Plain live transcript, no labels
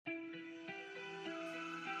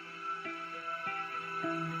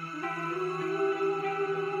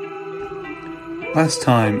Last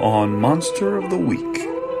time on Monster of the Week.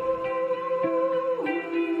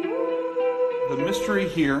 The mystery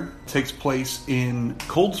here takes place in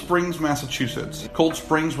Cold Springs, Massachusetts. Cold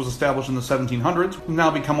Springs was established in the 1700s,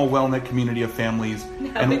 now become a well-knit community of families.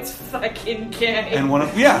 Now it's fucking gay. And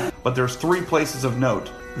but there's three places of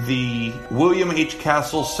note. The William H.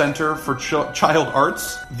 Castle Center for Child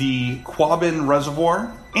Arts, the Quabbin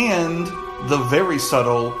Reservoir, and the very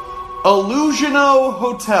subtle Illusiono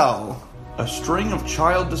Hotel. A string of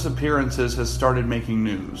child disappearances has started making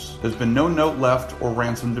news. There's been no note left or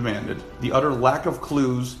ransom demanded. The utter lack of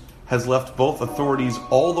clues has left both authorities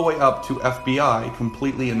all the way up to FBI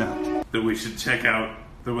completely inept. That we should check out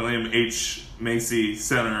the William H. Macy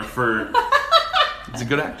Center for He's a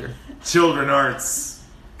good actor. Children Arts,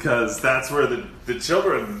 because that's where the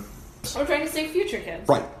children... We're trying to save future kids.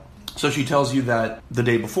 Right. So she tells you that the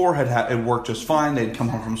day before it worked just fine. They'd come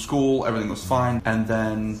home from school, everything was fine, and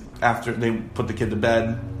then after they put the kid to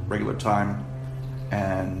bed, regular time,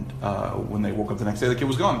 and when they woke up the next day, the kid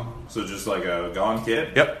was gone. So just like a gone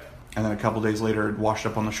kid? Yep. And then a couple days later, it washed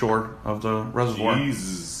up on the shore of the reservoir.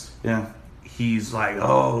 Jesus. Yeah. He's like,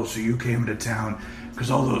 oh, so you came to town because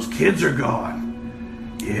all those kids are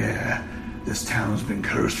gone. Yeah, this town's been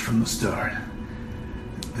cursed from the start.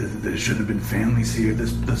 There shouldn't have been families here.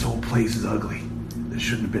 This whole place is ugly. There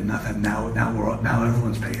shouldn't have been nothing. Now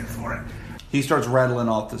everyone's paying for it. He starts rattling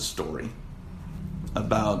off this story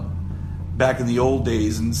about back in the old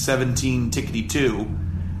days in 1792,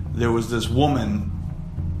 there was this woman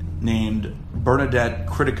named Bernadette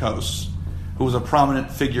Criticos, who was a prominent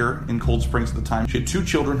figure in Cold Springs at the time. She had two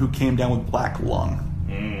children who came down with black lung.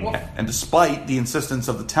 And despite the insistence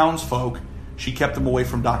of the townsfolk, she kept them away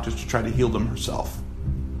from doctors to try to heal them herself.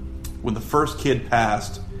 When the first kid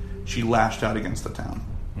passed, she lashed out against the town.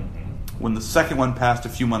 When the second one passed a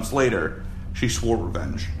few months later, she swore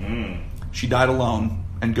revenge. She died alone,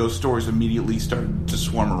 and ghost stories immediately started to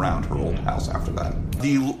swarm around her old house after that.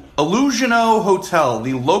 The Illusiono Hotel,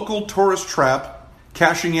 the local tourist trap,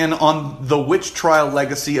 cashing in on the witch trial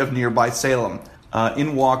legacy of nearby Salem.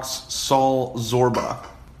 In walks Saul Zorba,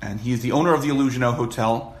 and he's the owner of the Illusiono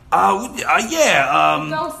Hotel.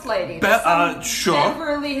 Ghost lady. Sure.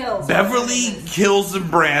 Beverly Hills. Beverly Hills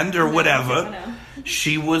and Brand or whatever. I know.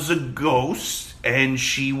 She was a ghost, and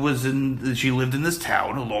she lived in this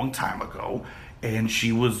town a long time ago, and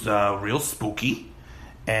she was real spooky,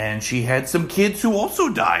 and she had some kids who also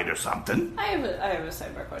died or something. I have a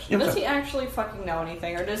sidebar question. Yeah, Does he actually fucking know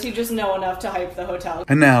anything, or does he just know enough to hype the hotel?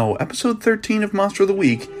 And now, episode 13 of Monster of the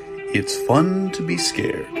Week. It's fun to be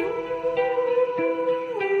scared.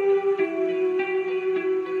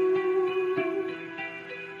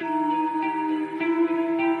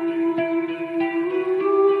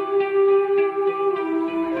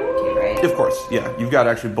 Of course, yeah. You've got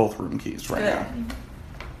actually both room keys right now.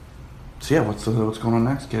 So yeah, what's going on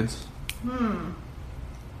next, kids? Well,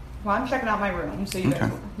 I'm checking out my room, so you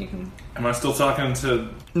can... Am I still talking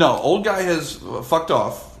to... No, old guy has fucked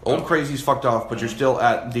off. Old crazy's fucked off, but you're still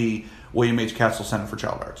at the William H. Castle Center for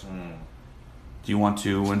Child Arts. Do you want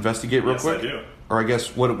to investigate real quick? Yes, I do. Or I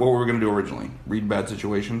guess, what were we going to do originally? Read Bad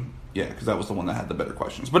Situation? Yeah, because that was the one that had the better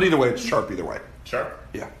questions. But either way, it's sharp either way. Sharp?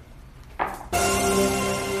 Yeah.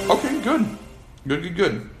 Okay, good.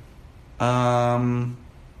 Good.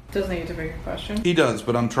 Doesn't he get to pick a question? He does,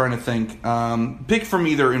 but I'm trying to think. Pick from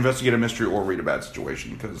either Investigate a Mystery or Read a Bad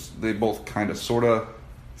Situation, because they both kind of, sort of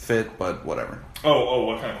fit, but whatever. Oh,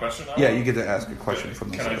 what kind of question? Yeah, you get to ask a question from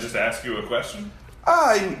the Can I just ask you a question?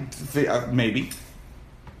 Maybe.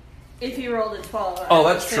 If he rolled a 12. Oh,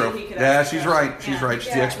 that's true. Yeah, she's right. She's right.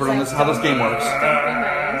 She's the expert on this, how this game works.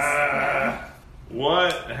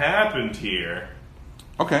 What happened here?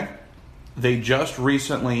 Okay. They just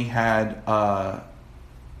recently had an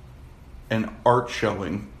art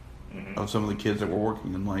showing of some of the kids that were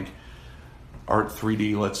working in, like, art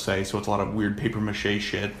 3D, let's say. So it's a lot of weird paper mache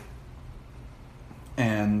shit.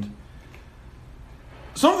 And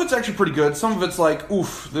some of it's actually pretty good. Some of it's like,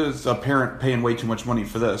 oof, there's a parent paying way too much money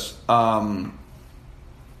for this. But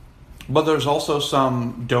there's also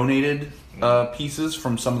some donated pieces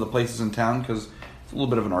from some of the places in town, because it's a little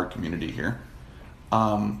bit of an art community here.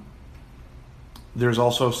 There's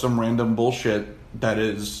also some random bullshit that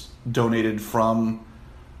is donated from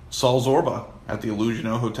Saul Zorba at the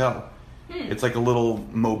Illusiono Hotel. It's like a little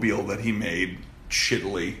mobile that he made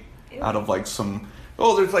shittily out of like some...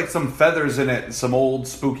 Oh, there's like some feathers in it, some old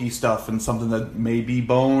spooky stuff, and something that may be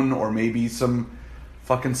bone or maybe some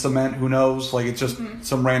fucking cement, who knows? Like, it's just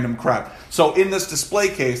some random crap. So in this display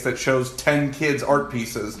case that shows 10 kids' art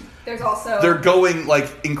pieces... There's also... They're going,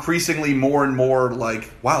 like, increasingly more and more,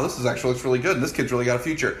 like, wow, this is actually looks really good, and this kid's really got a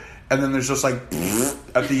future. and then there's just like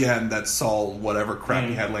at the end that's all whatever crap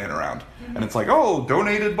he had laying around, and it's like, oh,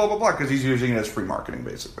 donated, blah blah blah, because he's using it as free marketing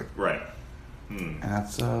basically. Right. And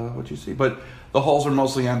that's what you see. But the halls are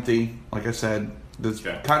mostly empty. Like I said, there's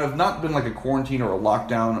kind of not been like a quarantine or a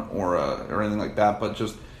lockdown or anything like that, but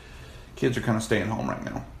just kids are kind of staying home right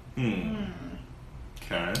now.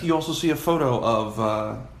 Okay. You also see a photo of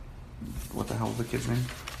what the hell is the kid's name?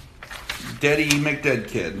 Daddy McDead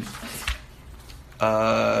Kid.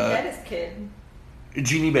 Deadest kid.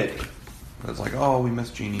 Jeannie Baby. It's like, oh, we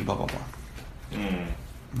miss Jeannie, blah blah blah. And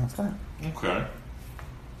that's that. Okay.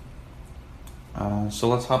 So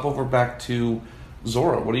let's hop over back to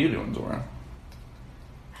Zora. What are you doing, Zora?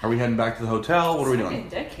 Are we heading back to the hotel? What are we doing? Sucking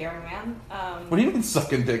dick here, man. What do you mean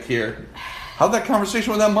sucking dick here? How'd that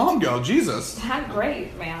conversation with that mom go? Jesus. Not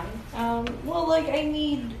great, man. Well, like, I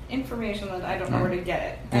need information that I don't know where to get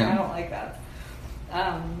it. And I don't like that.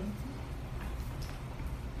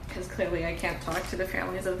 Because clearly I can't talk to the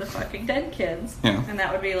families of the fucking dead kids. Yeah. And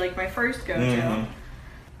that would be, like, my first go-to.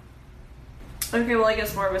 Okay, well, I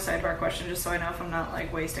guess more of a sidebar question, just so I know if I'm not,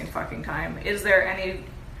 like, wasting fucking time. Is there any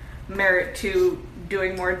merit to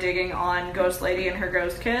doing more digging on Ghost Lady and her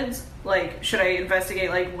ghost kids? Like, should I investigate,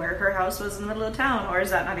 like, where her house was in the middle of town, or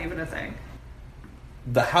is that not even a thing?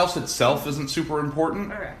 The house itself isn't super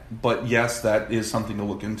important. Okay. But yes, that is something to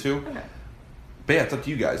look into. Okay. But yeah, it's up to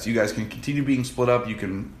you guys. You guys can continue being split up. You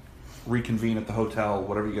can reconvene at the hotel,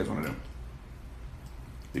 whatever you guys want to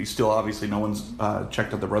do. You still, obviously, no one's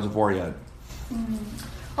checked out the reservoir yet.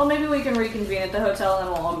 Well, maybe we can reconvene at the hotel and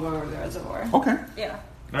we'll all go over the reservoir. Okay. Yeah.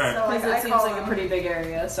 All right. So, like, it seems like a pretty big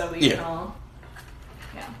area, so we can all...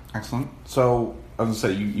 Yeah. Excellent. So, I was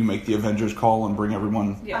going to say, you make the Avengers call and bring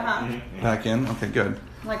everyone Yeah. back in? Okay, good.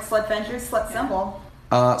 Like Sled Ventures, Sled Symbol.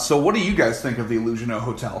 So what do you guys think of the Illusiono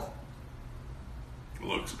Hotel?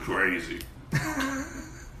 Looks crazy.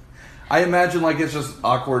 I imagine, like, it's just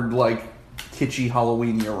awkward, like, kitschy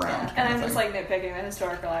Halloween year-round. And I'm just, like, nitpicking the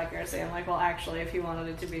historical accuracy. I'm like, well, actually, if you wanted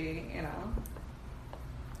it to be, you know...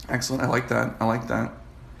 Excellent. I like that.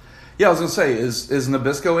 Yeah, I was going to say, is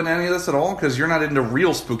Nabisco in any of this at all? Because you're not into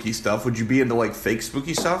real spooky stuff. Would you be into, like, fake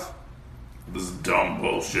spooky stuff? This is dumb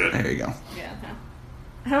bullshit. There you go. Yeah, no.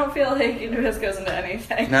 I don't feel like Nabisco's goes into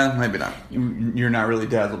anything. No, maybe not. You're not really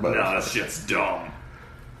dazzled by No, it. that shit's dumb.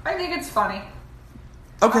 I think it's funny.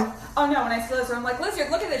 Okay. Oh no, when I see this, I'm like,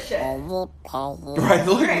 Lizard, look at this shit. Right,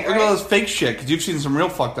 look at all this fake shit, because you've seen some real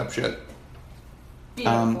fucked up shit.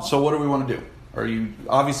 Beautiful. So what do we want to do?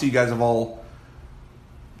 Obviously you guys have all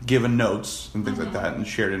given notes and things like that and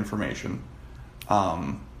shared information.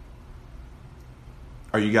 Are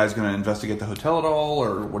you guys going to investigate the hotel at all,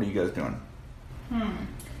 or what are you guys doing?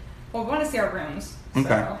 Well, we want to see our rooms. Okay.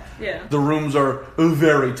 So, yeah. The rooms are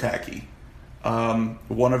very tacky.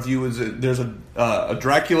 One of you there's a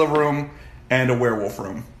Dracula room and a werewolf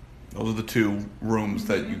room. Those are the two rooms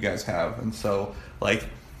that you guys have. And so, like,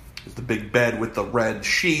 there's the big bed with the red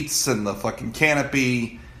sheets and the fucking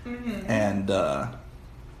canopy and a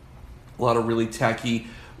lot of really tacky...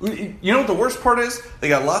 You know what the worst part is? They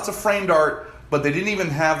got lots of framed art, but they didn't even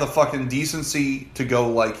have the fucking decency to go,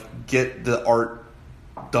 like, get the art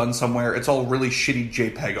done somewhere. It's all really shitty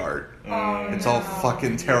JPEG art. It's all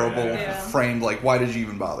fucking terrible framed. Like, why did you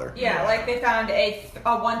even bother? Yeah, like they found a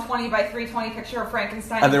 120 by 320 picture of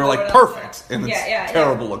Frankenstein. And they were like, perfect. And it's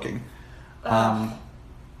terrible looking.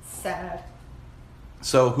 Sad.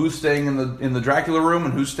 So who's staying in the Dracula room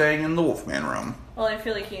and who's staying in the Wolfman room? Well, I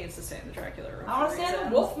feel like he needs to stay in the Dracula room. I want to stay in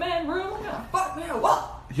the Wolfman room. Fuck me, what?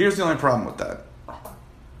 Here's the only problem with that.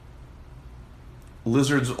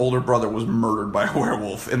 Lizard's older brother was murdered by a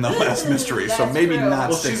werewolf in the last mystery, so That's maybe true. not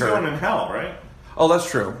Well, stick she's her. going in hell, right? Oh, that's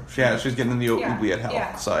true. Yeah, she's getting in the Yeah, oubliette hell.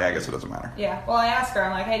 yeah. So I guess it doesn't matter. Yeah. Well, I asked her.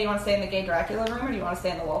 I'm like, hey, do you want to stay in the gay Dracula room or do you want to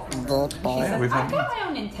stay in the Wolfman room? And she said, we've I've had- got my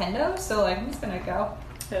own Nintendo, so like, I'm just gonna go.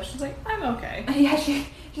 Yeah, she's like, I'm okay. Yeah, she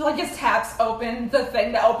like just taps open the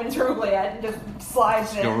thing that opens her oubliette and just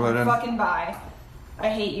slides it go right in. fucking by. I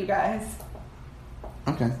hate you guys.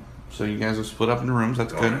 Okay. So you guys are split up into rooms.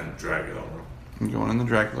 That's Going good. in Dracula room. I'm going in the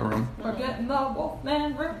Dracula room. We're getting the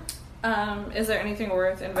Wolfman room. Is there anything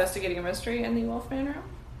worth investigating a mystery in the Wolfman room?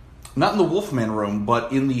 Not in the Wolfman room,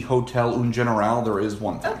 but in the Hotel Un General, there is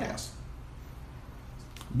one thing, Okay. yes.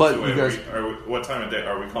 But So wait, you guys... what time of day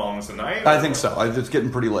are we calling this a night? I think so. It's getting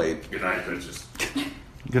pretty late. Good night, bitches.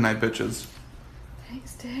 Good night, bitches.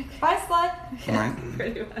 Thanks, Dick. Bye, slut. All right.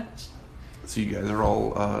 Pretty much. So you guys are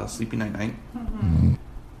all sleepy night-night.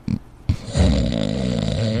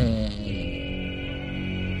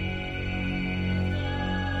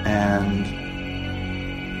 And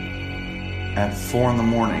at 4 in the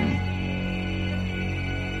morning,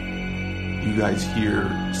 you guys hear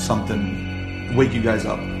something wake you guys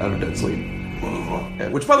up out of dead sleep. Yeah,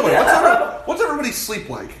 which, by the way, what's everybody's sleep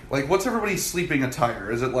like? Like, what's everybody's sleeping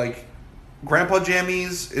attire? Is it like grandpa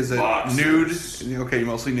jammies? Is it Boxers. nude? Okay,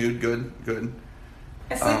 mostly nude. Good.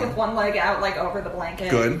 I sleep with one leg out, like, over the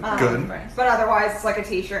blanket. Good. But otherwise, it's like a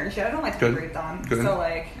t-shirt and shit. I don't like to Good. be breathed on. Good. So,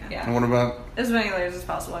 like, yeah. And what about... As many layers as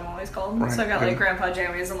possible, I'm always cold. Right, So I've got good. like grandpa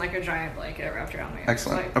jammies and like a giant blanket wrapped around me.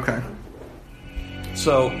 Excellent. Like, Okay.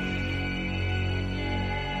 So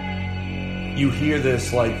you hear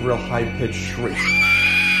this like real high-pitched shriek.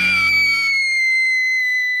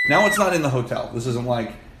 Now it's not in the hotel. This isn't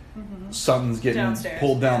like something's getting Downstairs,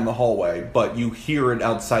 pulled down the hallway, but you hear it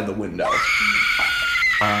outside the window,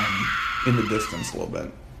 in the distance a little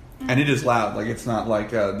bit, and it is loud. Like it's not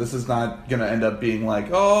like this is not gonna end up being like,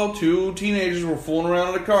 oh, two teenagers were fooling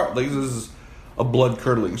around in a car. Like this is a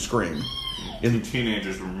blood-curdling scream.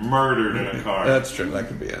 Teenagers were murdered in a car. That's true. That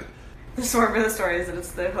could be it. The story of the story is that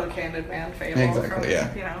it's the hook-handed man fable. Exactly, From,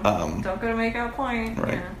 yeah. You know, don't go to make out point.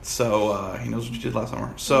 Right. Yeah. So he knows what you did last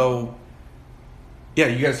summer. So yeah,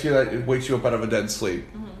 you guys hear that? It wakes you up out of a dead sleep.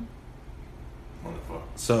 Motherfucker.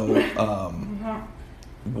 So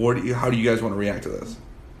how do you guys want to react to this?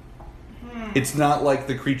 It's not like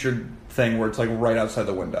the creature thing where it's like right outside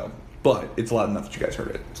the window, but it's loud enough that you guys heard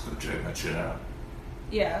it. Let's go check that shit out.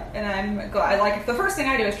 Yeah, and I'm glad. Like, the first thing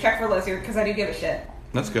I do is check for lizard, because I do give a shit.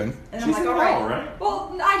 That's good. And She's I'm like, in alright. hell, right?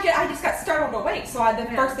 Well, I just got startled awake, so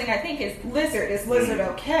the first thing I think is, lizard, is lizard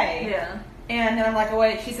okay? Yeah. And then I'm like, oh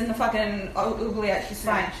wait, she's in the fucking oubliette, she's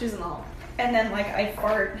fine. She's in the hall. And then, like, I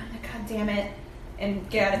fart, and I'm like, god damn it, and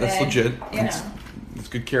get out of That's bed. legit. You That's, know. that's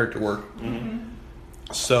good character work. Mm-hmm.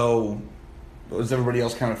 So is everybody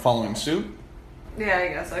else kind of following suit? Yeah, I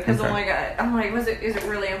guess so. Because Okay. I'm like, is it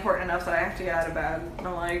really important enough that I have to get out of bed? And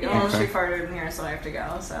I'm like, oh, Okay. she farted in here, so I have to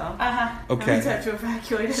go. So Uh-huh. I Okay. have to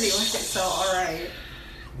evacuate anyway. So all right.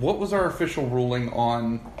 What was our official ruling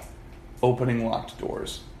on opening locked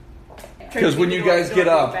doors? Because when you guys get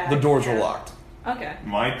up, the doors are locked. Okay.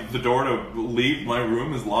 The door to leave my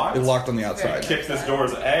room is locked? It's locked on the outside. Kick this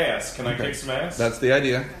door's ass. Can I Okay. kick some ass? That's the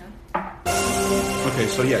idea. Okay,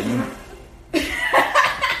 so yeah,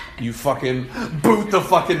 you fucking boot the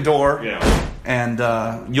fucking door, Yeah.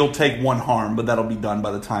 and you'll take one harm, but that'll be done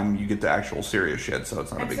by the time you get to actual serious shit, so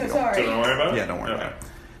it's not a I'm big so deal. sorry. So don't worry about it? Yeah, don't worry Okay. about it.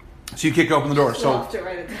 So you kick open the door. Loft it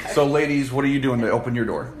right at the back. So ladies, what are you doing to open your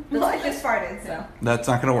door? Well, I just farted, so. That's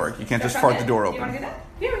not going to work. You can't just So fart from the door it? You want to open. do that?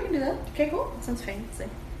 Yeah, we can do that. Okay, cool. That sounds fancy.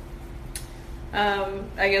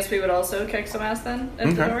 I guess we would also kick some ass then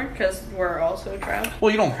at the Okay. door because we're also trapped. Well,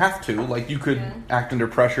 you don't have to. Like, you could Yeah. act under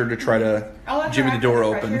pressure to try to I'll let jimmy her the door act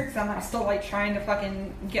under open. pressure, 'cause I'm still, like, trying to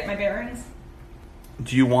fucking get my bearings.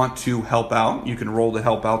 Do you want to help out? You can roll to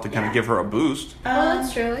help out to kind of give her a boost. Oh,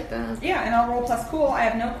 that's true. I like that. Yeah, and I'll roll plus cool. I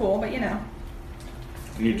have no cool, but you know.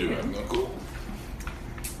 You do it. Cool.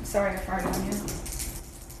 Sorry I farted on you.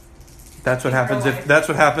 That's what In happens real if life. that's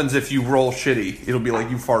what happens if you roll shitty. It'll be like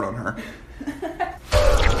you fart on her.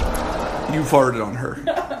 You farted on her.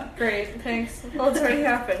 Great, thanks. Well, it's already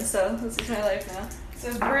happened, so this is my life now. This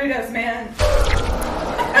is burritos, man.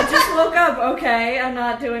 I just woke up. Okay, I'm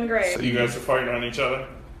not doing great. You guys are fighting on each other?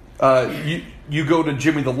 You go to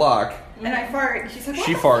Jimmy the lock. And I fart. She's like, what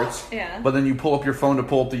She the farts. fuck? Yeah. But then you pull up your phone to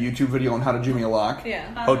pull up the YouTube video on how to Jimmy a lock. Yeah.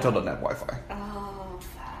 Hotel doesn't have Wi-Fi. Oh,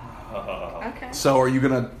 fuck. Okay. So are you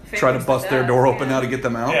gonna try to Fingers bust to their death, door open yeah. now to get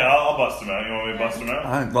them out? Yeah, I'll bust them out. You want me to bust them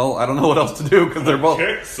out? Well, I don't know what else to do because they're both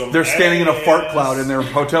Kick some they're standing in a fart ass. cloud in their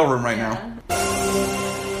hotel room right now.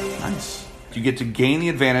 Yeah. Nice. You get to gain the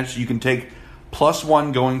advantage. You can take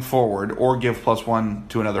 +1 going forward, or give +1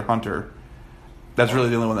 to another hunter. That's really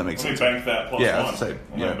the only one that makes Let me sense. bank that plus Yeah, one. I'd say,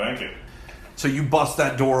 I'm yeah. gonna bank it. So you bust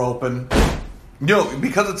that door open. No,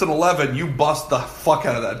 because it's an 11, you bust the fuck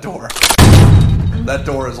out of that door. That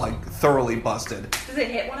door is like thoroughly busted. Does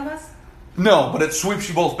it hit one of us? No, but it sweeps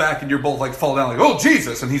you both back, and you're both like fall down like, oh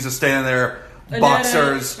Jesus! And he's just standing there,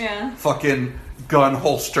 boxers, Yeah. fucking gun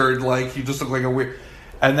holstered, like you just look like a weird.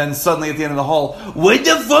 And then suddenly at the end of the hall, what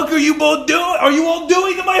the fuck are you both doing? Are you all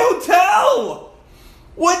doing in my hotel?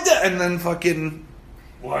 What the? And then fucking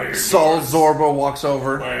Why are your Saul doors- Zorba walks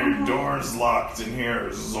over. Why are your doors locked in here,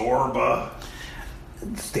 Zorba?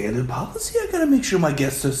 Standard policy. I gotta make sure my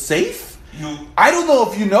guests are safe. I don't know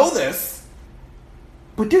if you know this,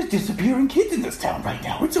 but there's disappearing kids in this town right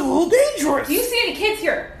now. It's a little dangerous. Do you see any kids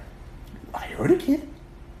here? I heard a kid.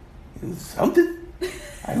 It was something.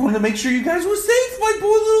 I wanted to make sure you guys were safe, my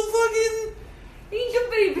poor little fucking Angel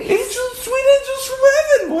babies. angels, sweet angels from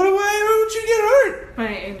heaven. What do I heard you get hurt? My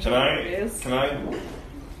angel babies. Can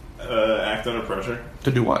I act under pressure?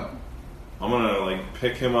 To do what? I'm gonna like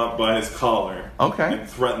pick him up by his collar. Okay. And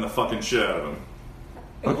threaten the fucking shit out of him.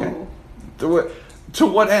 Okay. To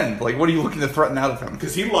what end? Like, what are you looking to threaten out of him?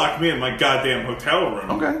 Because he locked me in my goddamn hotel room.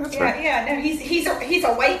 Okay, that's fair. Yeah. No, he's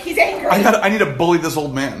awake. He's angry. I need to bully this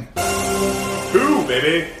old man. Who,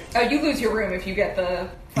 baby? Oh, you lose your room if you get the.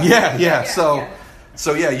 Yeah. So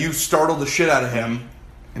you startle the shit out of him.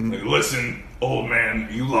 And Like, listen, old man,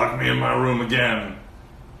 you lock me in my room again.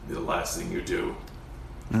 Be the last thing you do.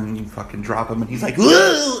 then you fucking drop him, and he's like,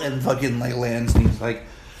 "Whoa!" and fucking like lands, and he's like,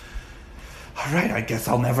 "All right, I guess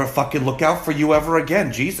I'll never fucking look out for you ever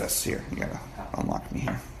again." Jesus, here, you gotta unlock me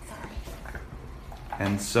here.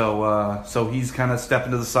 And so he's kind of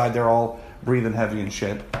stepping to the side. They're all breathing heavy and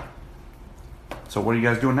shit. So what are you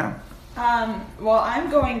guys doing now? Well, I'm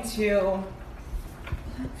going to.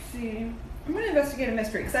 Let's see. I'm going to investigate a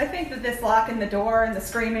mystery because I think that this locking the door and the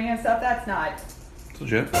screaming and stuff, that's not. It's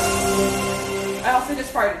legit. I also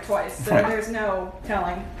just fired it twice, so Right. there's no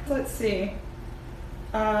telling. Let's see.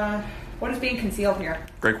 What is being concealed here?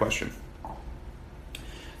 Great question.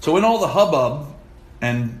 So in all the hubbub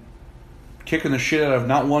and kicking the shit out of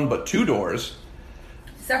not one but two doors,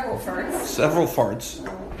 Several farts. several farts,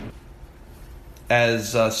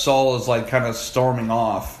 as Saul is like kind of storming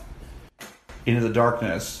off into the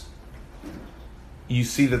darkness, you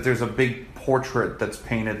see that there's a big portrait that's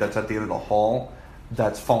painted that's at the end of the hall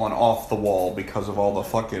that's fallen off the wall because of all the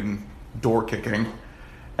fucking door kicking.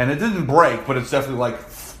 And it didn't break, but it's definitely like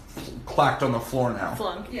clacked on the floor now.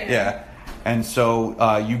 Flunk. Yeah. And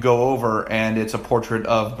so you go over, and it's a portrait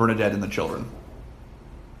of Bernadette and the children.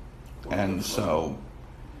 And so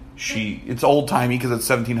it's old timey because it's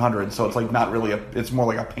 1700, so it's like not really it's more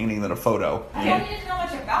like a painting than a photo. I didn't know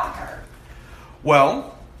much about her.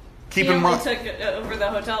 Well, keep He in only mind, took it over the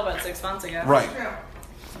hotel about 6 months ago. right? True.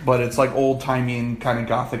 But it's like old timey and kind of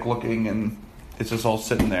gothic looking, and it's just all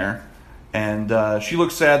sitting there. And she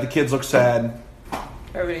looks sad. The kids look sad,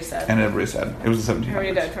 Everybody said. and everybody's sad. It was the 1700s.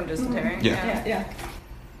 Everybody died from dysentery. Yeah. Yeah.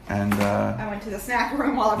 And I went to the snack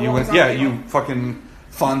room while you everyone was went, on you fucking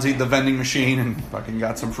Fonzied the vending machine and fucking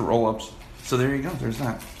got some fruit roll-ups. So there you go. There's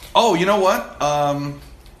that. Oh, you know what?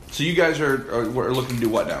 So you guys are looking to do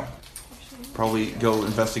what now? Probably go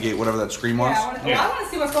investigate whatever that scream was. I want to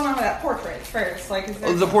see what's going on with that portrait first. Like, is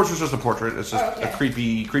there... The portrait's just a portrait. It's just okay. a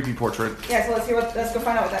creepy portrait. Yeah, so let's go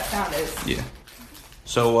find out what that sound is. Yeah.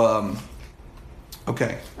 So,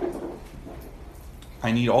 okay.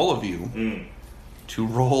 I need all of you to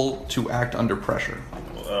roll to act under pressure.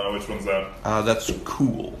 Which one's that? That's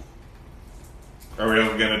cool. Are we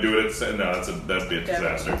ever gonna do it at the same? No, that'd be a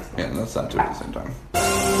disaster. Yeah, let's not do it at the same time.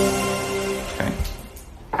 Okay.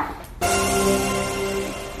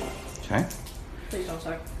 Okay. Please don't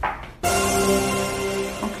suck.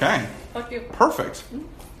 Okay. Fuck you. Perfect.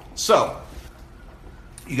 So,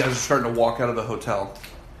 you guys are starting to walk out of the hotel,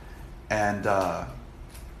 and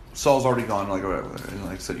Saul's already gone. Like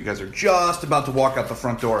I said, you guys are just about to walk out the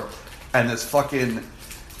front door, and this fucking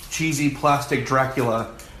cheesy plastic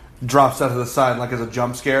Dracula drops out to the side like as a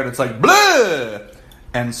jump scare, and it's like, blah!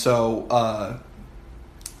 And so,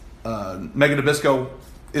 Mega Nabisco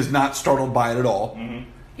is not startled by it at all. Mm-hmm.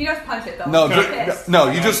 You just punch it though. No, He's pissed.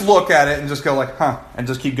 you just look at it and just go like, huh, and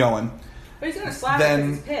just keep going. But he's gonna slap Then,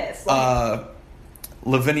 it because he's pissed. Like,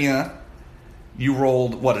 Lavinia, you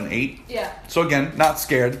rolled, what, an 8? yeah. So again, not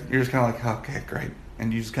scared. You're just kind of like, okay, great.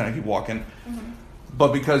 And you just kind of keep walking.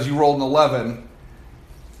 But because you rolled an 11,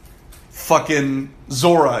 fucking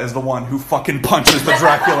Zora is the one who fucking punches the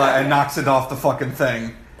Dracula and knocks it off the fucking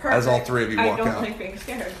thing as all three of you walk I don't out. like being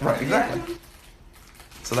scared. Right, exactly.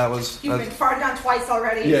 So that was... You've been farted on twice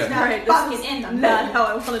already. Yeah. It's not Right, fucking this in is the not mood. how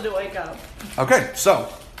I wanted to wake up. Okay, so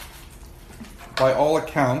by all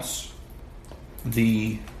accounts,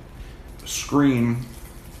 the scream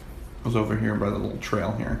was over here by the little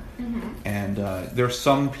trail here, and there's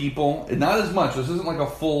some people, not as much. This isn't like a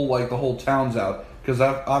full like the whole town's out because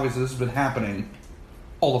obviously this has been happening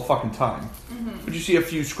all the fucking time. But you see a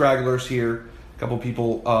few scragglers here, a couple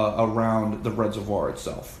people around the reservoir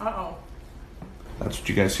itself. Uh-oh. That's what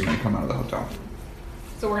you guys see when you come out of the hotel.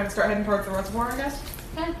 So we're gonna start heading towards the reservoir, I guess?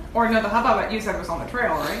 Or no, the hubbub that you said was on the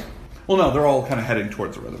trail, right? Well, no, they're all kind of heading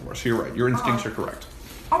towards the reservoir. So you're right. Your instincts are correct.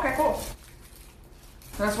 Okay, cool.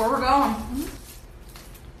 That's where we're going.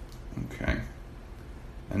 Okay.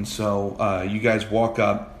 And so you guys walk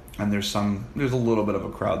up, and there's a little bit of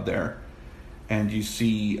a crowd there, and you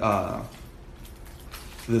see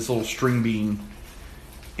this little string bean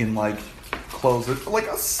in like clothes that like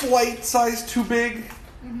a slight size too big,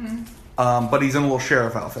 but he's in a little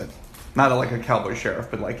sheriff outfit, not like a cowboy sheriff,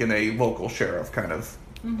 but like in a local sheriff kind of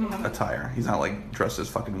attire. He's not like dressed as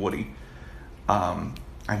fucking Woody, and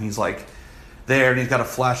he's like, there, and he's got a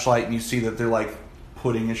flashlight, and you see that they're like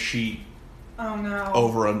putting a sheet Oh no.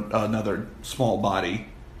 over another small body.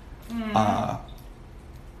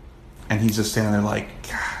 And he's just standing there like,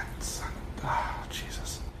 God, son, oh,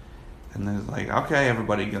 Jesus. And then it's like, okay,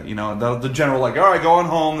 everybody, you know, the general like, all right, going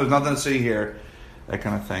home. There's nothing to see here, that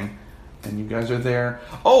kind of thing. And you guys are there.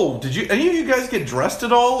 Oh, did you? Any of you guys get dressed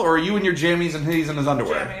at all, or are you in your jammies and he's in his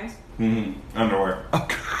underwear? Jammies. Mm-hmm. Underwear. Oh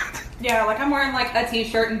God. Yeah, like I'm wearing like a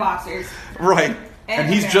t-shirt and boxers. Right.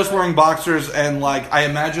 And he's okay. just wearing boxers and like I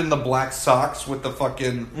imagine the black socks with the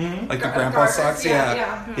fucking like the grandpa Garters, socks,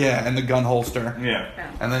 yeah, and the gun holster. Yeah.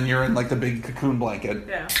 And then you're in like the big cocoon blanket.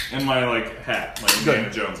 Yeah. And my like hat, my Indiana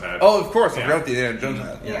Jones hat. Oh, of course, I Yeah. forgot the Indiana Jones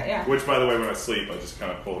hat. Yeah. Which, by the way, when I sleep, I just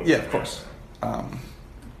kind of pull it. Yeah, over of my course. head.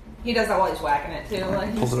 He does that while he's whacking it too.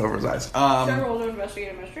 Like, Pulls it over his eyes. Should I roll to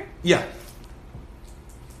investigate a mystery? Yeah.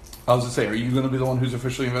 I was gonna say, are you gonna be the one who's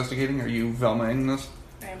officially investigating? Are you Velmaing this?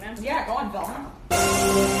 I am now. yeah, go on, Velma.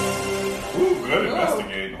 Ooh, good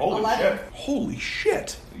investigate. Holy 11. shit. Holy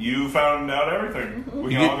shit! You found out everything.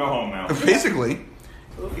 We can all go home now. Basically,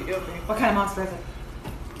 Oofy doofy. What kind of monster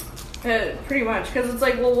is it? Pretty much, because it's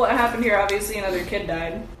like, well, what happened here? Obviously, another kid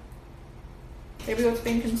died. Maybe what's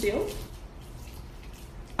being concealed?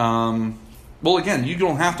 well, again, you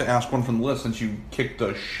don't have to ask one from the list since you kicked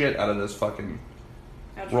the shit out of this fucking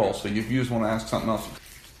roll. So if you just want to ask something else,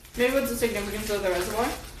 Maybe what's the significance of the reservoir?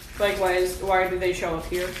 Like, why did they show up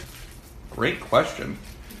here? great question.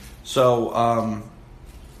 So,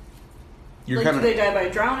 you're Like, kind did of they die by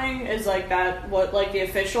drowning? Is like that what like the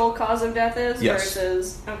official cause of death is? Yes.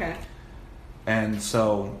 Versus okay. And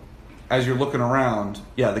so, as you're looking around,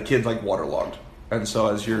 yeah, the kid's like waterlogged. And so,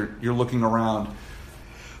 as you're looking around,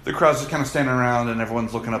 the crowd's just kind of standing around, and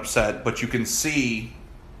everyone's looking upset. But you can see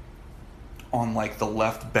on like the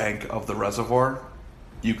left bank of the reservoir,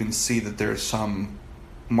 you can see that there's some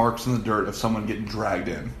marks in the dirt of someone getting dragged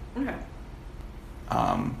in, Okay.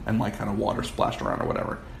 and like kind of water splashed around or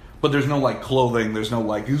whatever. But there's no like clothing. There's no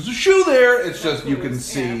like, "Is a shoe there?" It's just you can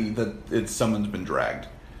see that it's someone's been dragged.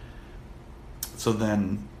 So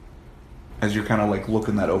then, as you're kind of like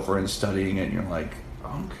looking that over and studying it, and you're like,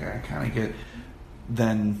 okay, I kind of get.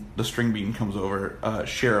 Then the string bean comes over,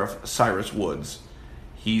 Sheriff Cyrus Woods.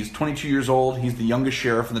 He's 22 years old. He's the youngest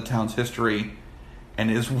sheriff in the town's history, and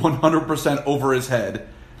is 100% over his head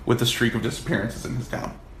with the streak of disappearances in his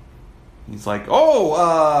town. He's like,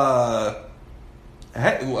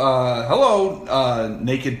 hello,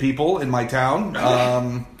 naked people in my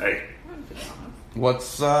town. Hey.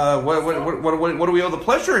 What's what do we owe the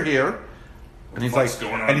pleasure here? And he's What's like,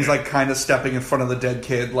 going on and he's here? like kind of stepping in front of the dead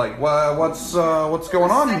kid, like, what's going Sent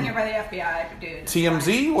here on? by the FBI, dude.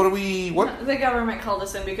 TMZ? What? The government called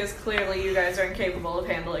us in because clearly you guys are incapable of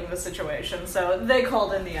handling the situation, so they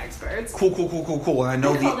called in the experts. Cool. And I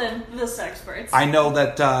know They called in the experts. I know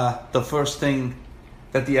that the first thing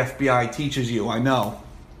that the FBI teaches you, I know,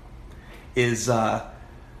 is to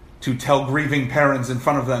tell grieving parents in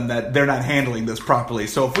front of them that they're not handling this properly.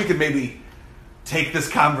 So if we could maybe take this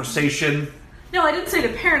conversation. No, I didn't say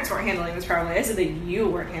the parents weren't handling this properly. I said that you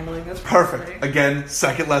weren't handling this properly. Perfect. Again,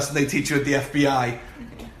 second lesson they teach you at the FBI.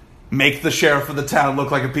 Make the sheriff of the town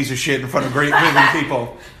look like a piece of shit in front of grieving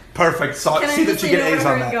people. Perfect. See that you get A's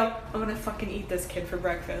on that. Go, I'm gonna fucking eat this kid for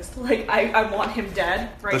breakfast. Like, I want him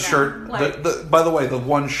dead right now. The shirt, Like, by the way, the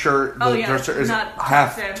one shirt, Oh, the yeah, dresser is not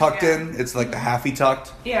half tucked in, tucked in. It's like the halfy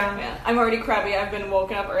tucked. Yeah. yeah, I'm already crabby. I've been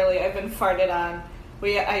woken up early. I've been farted on.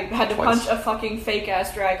 I had to Twice. punch a fucking fake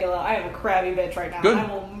ass Dracula. I am a crabby bitch right now. Good.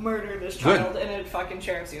 I will murder this Good. child in a fucking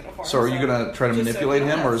sheriff's uniform. So are you gonna try to just so manipulate you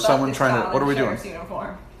know. him, or is Fuck someone this trying to? child What are we in doing? sheriff's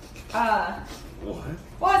Uniform. What?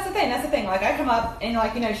 Well, that's the thing. That's the thing. Like, I come up and,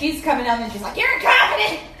 like, you know, she's coming up and she's like, "You're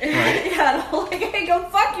incompetent." Yeah, I'm like, hey, go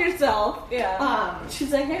fuck yourself. Yeah. Um,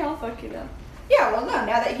 She's like, hey, I'll fuck you now. Yeah. Well, no. Now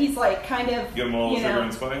that he's like kind of, Give them all you sugar know,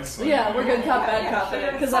 and spice? Yeah, we're good cop, bad Yeah, cop in sugar it,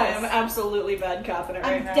 and because I am spice. absolutely bad cop in it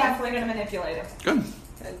right I'm now. definitely gonna manipulate him. Good.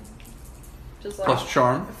 And just like Plus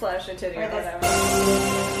charm. flash a titty or Right, whatever.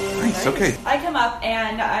 Nice. Okay. I come up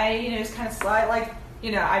and I, you know, just kind of slide, like,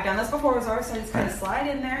 you know, I've done this before with Zora, so I just kind of slide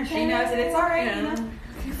in there, and she knows that it's all right, you know.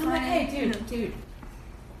 I'm like, hey,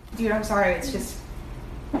 dude, I'm sorry. It's just,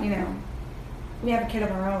 you know, we have a kid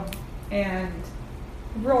of our own, and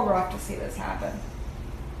real rough to see this happen.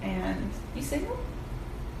 And you single?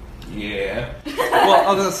 Yeah. Well,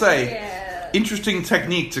 I was gonna say, Yeah. interesting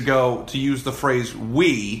technique to use the phrase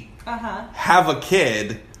 "we Uh-huh. have a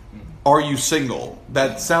kid." Are you single?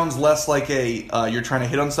 That sounds less like a you're trying to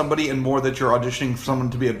hit on somebody, and more that you're auditioning for someone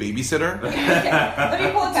to be a babysitter. Yeah. Let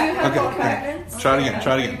me pull it back. have Okay. full confidence? Try it again.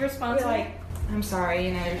 Try it Are you again. We're responsible? like, I'm sorry,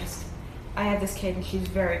 you know, just I have this kid and she's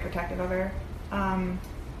very protective of her.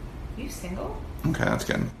 You single? Okay, that's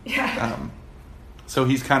good. Yeah. So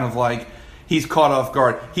he's kind of like, he's caught off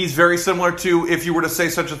guard. He's very similar to if you were to say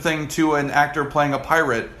such a thing to an actor playing a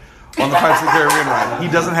pirate on the Pirates of the Caribbean ride. He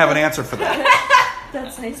doesn't have an answer for that.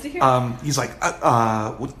 That's nice to hear. He's like,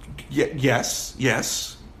 yes.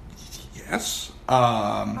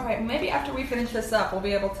 All right, maybe after we finish this up, we'll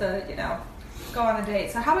be able to, go on a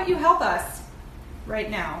date. So how about you help us right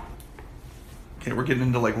now? Okay, we're getting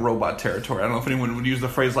into like robot territory. I don't know if anyone would use the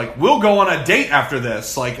phrase like, we'll go on a date after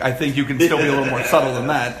this. Like, I think you can still be a little more subtle than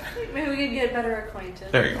that. Maybe we can get better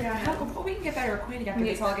acquainted. There you go. Yeah, we can get better acquainted after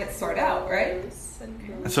this all gets sorted out, right?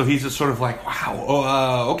 And so he's just sort of like,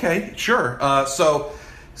 wow, okay, sure. So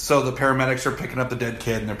the paramedics are picking up the dead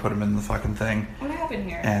kid and they're putting him in the fucking thing. What happened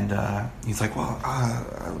here? And he's like, well,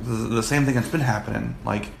 the same thing that's been happening.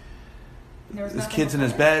 Like, this kid's in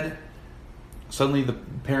his bed. Suddenly the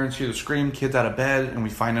parents hear the scream, kid's out of bed, and we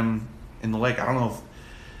find him in the lake. I don't know if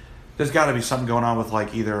there's got to be something going on with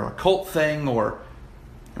like either a cult thing or,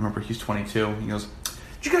 remember he's 22. He goes,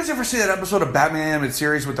 did you guys ever see that episode of Batman animated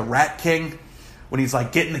series with the Rat King? When he's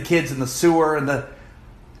like getting the kids in the sewer and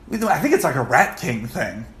I think it's like a Rat King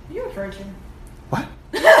thing. You're a virgin. What?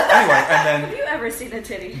 Anyway, and then Have you ever seen a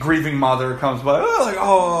titty? grieving mother comes by.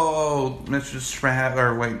 Mrs.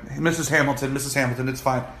 Hamilton, it's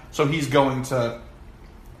fine. So he's going to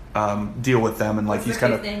deal with them and like he's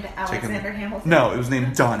kind of named Alexander Hamilton. No, it was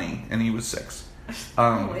named Donnie, and he was 6. Waste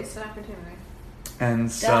an opportunity.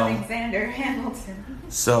 And so Alexander Hamilton.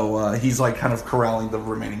 So he's like kind of corralling the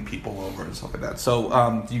remaining people over and stuff like that.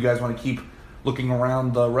 So do you guys want to keep looking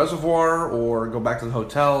around the reservoir or go back to the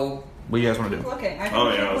hotel? What do you guys want to do? Looking. I think Oh,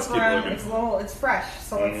 we yeah, should let's look keep around. looking. It's fresh,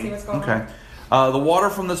 so let's see what's going Okay. on. The water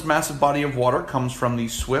from this massive body of water comes from the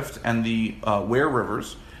Swift and the Ware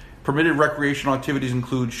rivers. Permitted recreational activities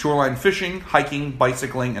include shoreline fishing, hiking,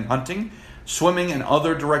 bicycling, and hunting. Swimming and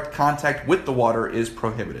other direct contact with the water is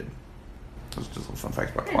prohibited. Those are just little fun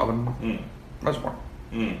facts about Quabbin Reservoir.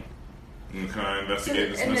 Can I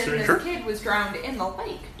investigate this And then mystery? this Sure. kid was drowned in the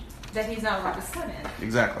lake that he's not allowed to swim in.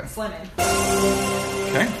 Exactly. Swim in.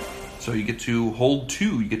 Okay. So you get to hold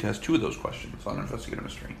 2. You get to ask 2 of those questions on Investigate a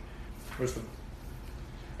Mystery. Where's the...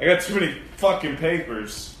 I got too many fucking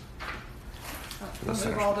papers.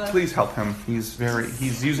 Listen, Move all the- please help him. He's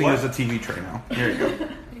using it as a TV tray now. Here you go.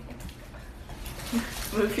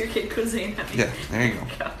 Move your kid cuisine. Yeah, there you go.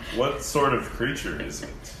 What sort of creature is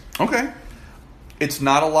it? Okay. It's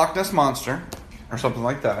not a Loch Ness Monster or something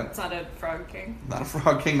like that. It's not a frog king. Not a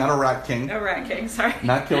Frog King, not a Rat King. A rat king, sorry.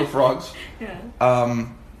 Not Killer Frogs. Yeah.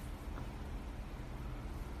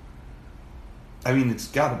 I mean, it's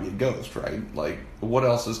got to be a ghost, right? Like, what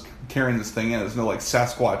else is carrying this thing in? There's no, like,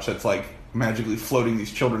 Sasquatch that's, like, magically floating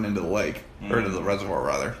these children into the lake. Or into the reservoir,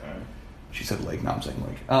 rather. She said lake, no, I'm saying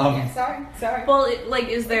lake. Yeah, sorry. Well,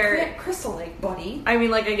 is there... Yeah, Crystal Lake, buddy. I mean,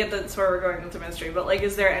 like, I get that's where we're going with the mystery, but, like,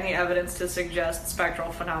 is there any evidence to suggest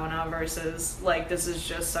spectral phenomena versus, like, this is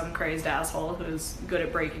just some crazed asshole who's good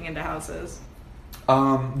at breaking into houses?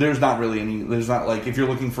 There's not really any... There's not, like, if you're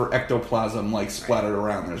looking for ectoplasm, like, splattered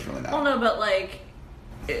around, there's really not. Well, no, but, like,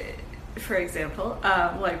 for example,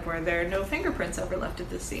 like, were there no fingerprints ever left at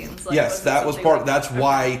the scenes? Like, Yes, that was part... That's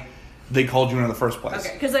why they called you in the first place.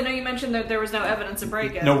 Okay, because I know you mentioned that there was no evidence of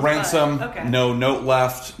break-in. No ransom, okay. no note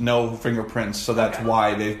left, no fingerprints, so that's Okay.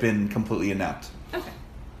 why they've been completely inept. Okay.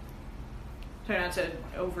 Try not to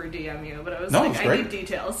over-DM you, but I was No, like, it's I great. need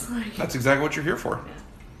details. Like, That's exactly what you're here for.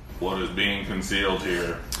 What is being concealed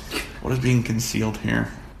here? What is being concealed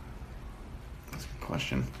here? That's a good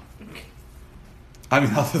question. I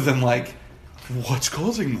mean, other than, like, what's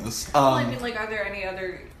causing this? well, I mean, like, are there any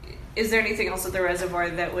other... Is there anything else at the reservoir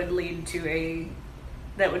that would lead to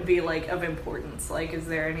that would be, like, of importance? Like, is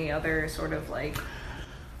there any other sort of, like...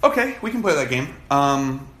 Okay, we can play that game.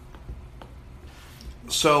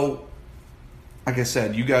 So, like I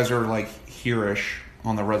said, you guys are, like, here-ish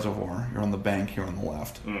on the reservoir. You're on the bank here on the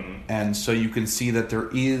left. Mm-hmm. And so you can see that there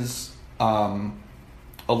is a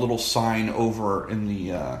little sign over in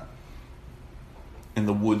the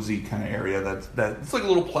woodsy kind of area that it's like a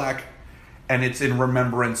little plaque, and it's in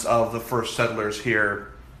remembrance of the first settlers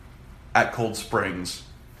here at Cold Springs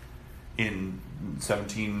in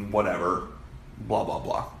 17 whatever, blah blah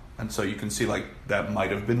blah. And so you can see like that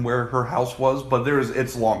might have been where her house was, but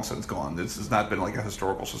it's long since gone. This has not been like a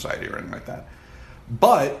historical society or anything like that.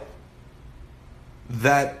 But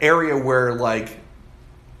that area where like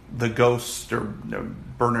the ghost or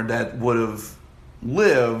Bernadette would have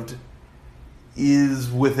lived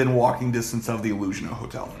is within walking distance of the Illusiono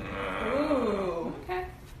Hotel. Ooh. Okay.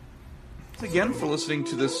 again for listening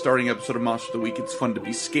to this starting episode of Monster of the Week. It's fun to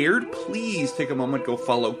be scared. Please take a moment, go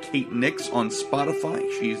follow Kate Nix on Spotify.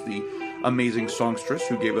 She's the amazing songstress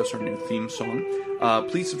who gave us our new theme song.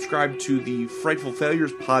 Please subscribe to the Frightful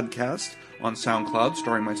Failures podcast on SoundCloud,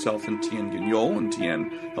 starring myself and Tien Guignol, and Tien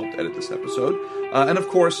helped edit this episode. And of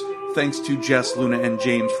course, thanks to Jess, Luna, and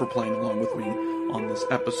James for playing along with me on this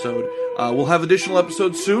episode. We'll have additional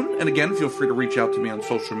episodes soon, and again, feel free to reach out to me on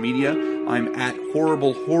social media. I'm at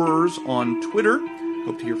Horrible Horrors on Twitter.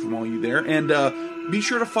 Hope to hear from all you there. And be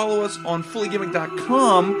sure to follow us on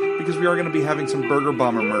fullygimmick.com, because we are going to be having some Burger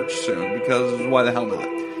Bomber merch soon, because why the hell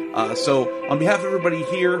not? So, on behalf of everybody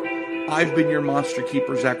here, I've been your Monster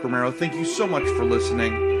Keeper, Zach Romero. Thank you so much for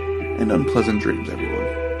listening, and unpleasant dreams,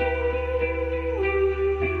 everyone.